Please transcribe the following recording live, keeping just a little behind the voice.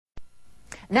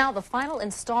Now, the final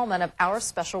installment of our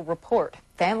special report,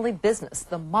 Family Business,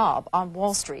 the Mob on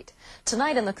Wall Street.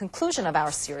 Tonight, in the conclusion of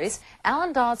our series,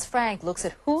 Alan Dodds-Frank looks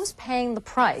at who's paying the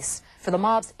price for the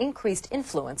mob's increased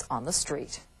influence on the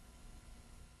street.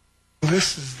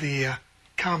 This is the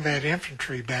combat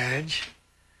infantry badge.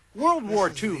 World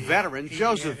War II veteran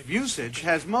Joseph Vucich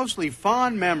has mostly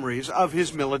fond memories of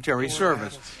his military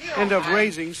service and of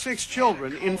raising 6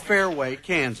 children in Fairway,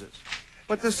 Kansas.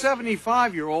 But the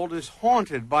 75-year-old is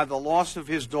haunted by the loss of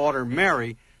his daughter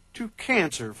Mary to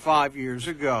cancer 5 years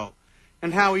ago,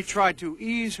 and how he tried to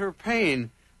ease her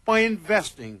pain by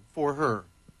investing for her.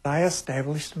 I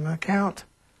established an account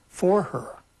for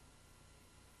her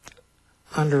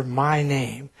under my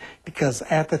name because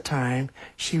at the time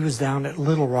she was down at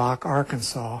Little Rock,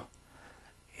 Arkansas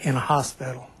in a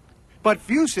hospital. But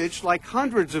Vucich, like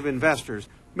hundreds of investors,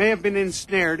 may have been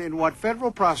ensnared in what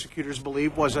federal prosecutors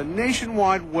believe was a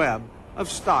nationwide web of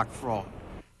stock fraud.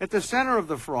 At the center of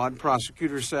the fraud,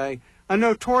 prosecutors say, a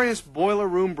notorious boiler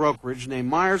room brokerage named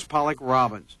Myers Pollock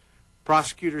Robbins.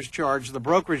 Prosecutors charge the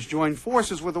brokerage joined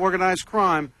forces with organized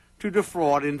crime to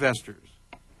defraud investors.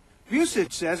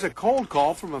 Vucich says a cold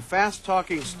call from a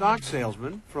fast-talking stock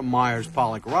salesman from Myers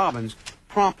Pollock Robbins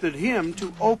prompted him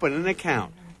to open an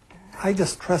account. I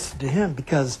just trusted him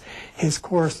because in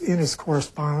his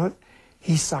correspondence,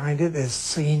 he signed it as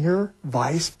Senior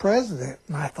Vice President.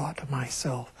 And I thought to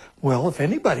myself, well, if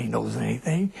anybody knows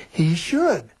anything, he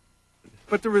should.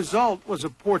 But the result was a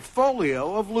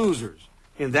portfolio of losers.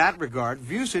 In that regard,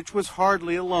 Vucich was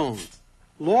hardly alone.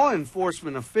 Law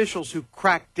enforcement officials who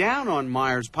cracked down on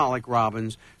Myers Pollock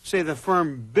Robbins say the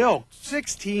firm bilked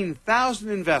 16,000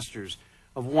 investors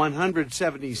of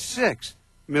 $176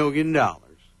 million.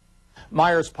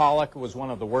 Myers Pollock was one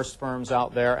of the worst firms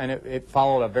out there, and it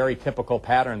followed a very typical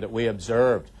pattern that we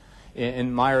observed.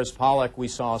 In Myers Pollock, we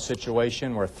saw a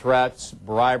situation where threats,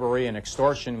 bribery, and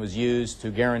extortion was used to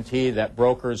guarantee that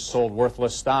brokers sold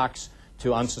worthless stocks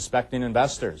to unsuspecting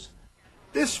investors.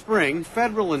 This spring,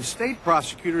 federal and state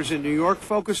prosecutors in New York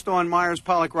focused on Myers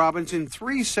Pollock Robbins in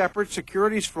 3 separate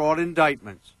securities fraud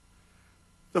indictments.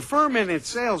 The firm and its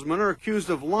salesmen are accused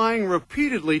of lying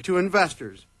repeatedly to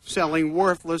investors, selling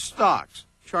worthless stocks,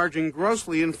 charging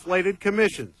grossly inflated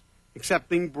commissions,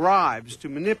 accepting bribes to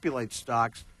manipulate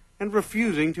stocks, and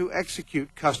refusing to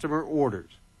execute customer orders.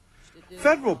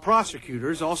 Federal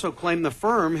prosecutors also claim the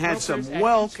firm had some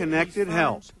well-connected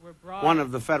help. One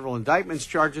of the federal indictments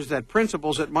charges that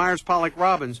principals at Myers Pollock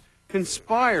Robbins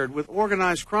conspired with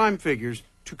organized crime figures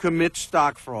to commit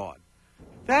stock fraud.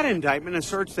 That indictment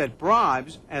asserts that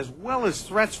bribes, as well as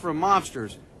threats from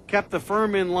mobsters, kept the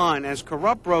firm in line as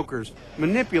corrupt brokers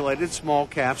manipulated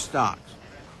small-cap stocks.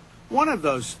 One of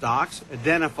those stocks,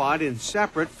 identified in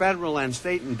separate federal and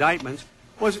state indictments,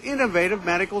 was Innovative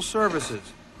Medical Services,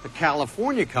 a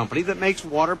California company that makes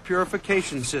water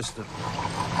purification systems.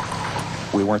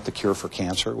 We weren't the cure for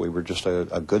cancer. We were just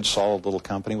a good, solid little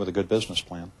company with a good business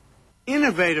plan.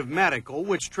 Innovative Medical,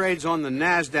 which trades on the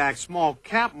NASDAQ small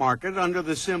cap market under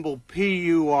the symbol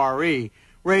PURE,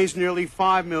 raised nearly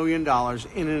 $5 million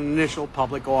in an initial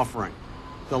public offering.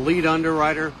 The lead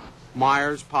underwriter,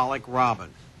 Myers Pollock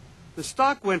Robbins. The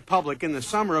stock went public in the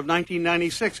summer of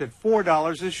 1996 at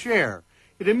 $4 a share.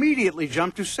 It immediately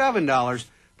jumped to $7,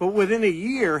 but within a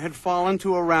year had fallen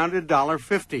to around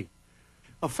 $1.50.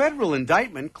 A federal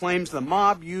indictment claims the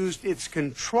mob used its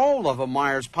control of a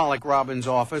Myers Pollock Robbins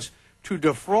office to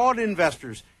defraud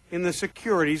investors in the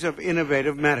securities of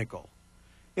Innovative Medical.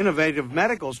 Innovative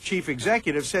Medical's chief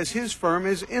executive says his firm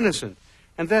is innocent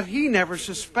and that he never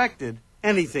suspected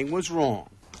anything was wrong.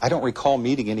 I don't recall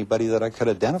meeting anybody that I could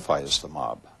identify as the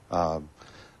mob.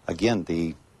 Again,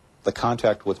 the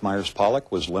contact with Myers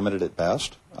Pollock was limited at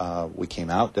best. We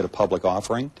came out, did a public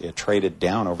offering. It traded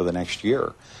down over the next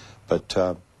year.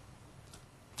 But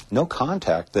no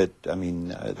contact that,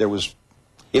 there was,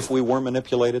 if we were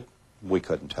manipulated, we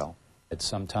couldn't tell.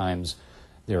 Sometimes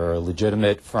there are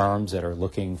legitimate firms that are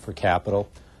looking for capital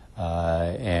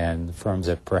and firms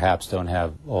that perhaps don't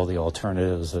have all the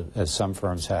alternatives as some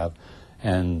firms have,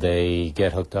 and they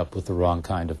get hooked up with the wrong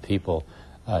kind of people.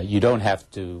 You don't have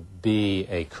to be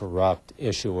a corrupt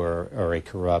issuer or a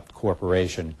corrupt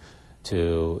corporation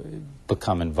to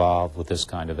become involved with this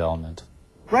kind of element.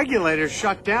 Regulators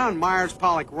shut down Myers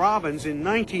Pollock Robbins in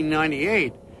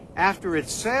 1998 after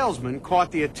its salesmen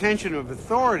caught the attention of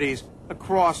authorities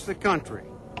across the country.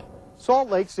 Salt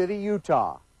Lake City,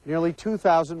 Utah, nearly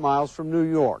 2,000 miles from New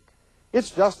York.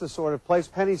 It's just the sort of place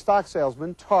penny stock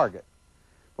salesmen target.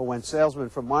 But when salesmen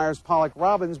from Myers Pollock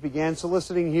Robbins began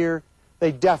soliciting here,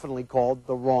 they definitely called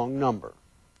the wrong number.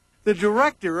 The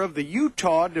director of the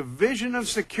Utah Division of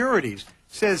Securities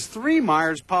says 3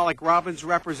 Myers-Pollack-Robbins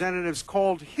representatives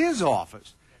called his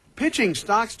office, pitching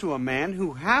stocks to a man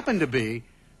who happened to be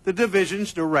the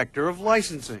division's director of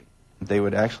licensing. They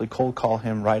would actually cold call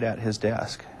him right at his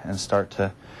desk and start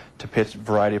to pitch a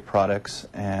variety of products,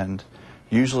 and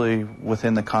usually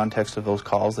within the context of those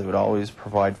calls they would always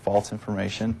provide false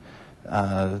information.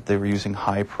 They were using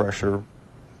high pressure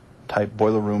type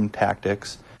boiler room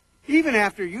tactics. Even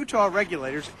after Utah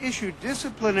regulators issued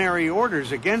disciplinary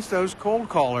orders against those cold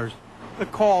callers, the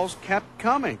calls kept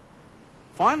coming.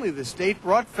 Finally, the state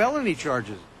brought felony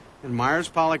charges, and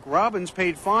Myers-Pollack-Robbins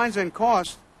paid fines and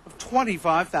costs of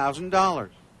 $25,000.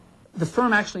 The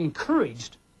firm actually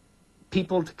encouraged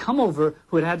people to come over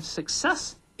who had had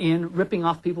success in ripping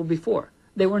off people before.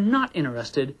 They were not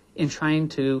interested in trying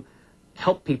to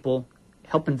help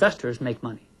investors make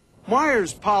money.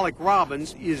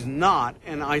 Myers-Pollack-Robbins is not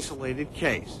an isolated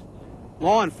case.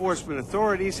 Law enforcement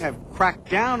authorities have cracked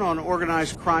down on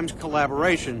organized crimes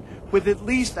collaboration with at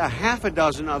least a half a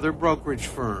dozen other brokerage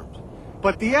firms.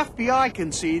 But the FBI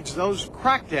concedes those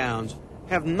crackdowns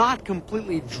have not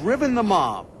completely driven the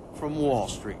mob from Wall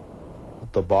Street.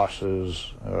 The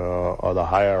bosses or the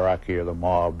hierarchy of the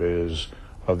mob is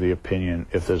of the opinion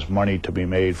if there's money to be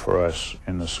made for us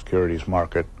in the securities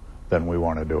market, then we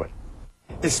want to do it.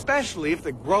 Especially if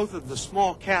the growth of the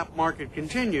small cap market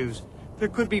continues, there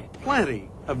could be plenty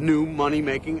of new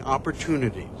money-making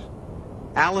opportunities.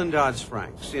 Alan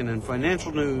Dodds-Frank, CNN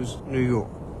Financial News, New York.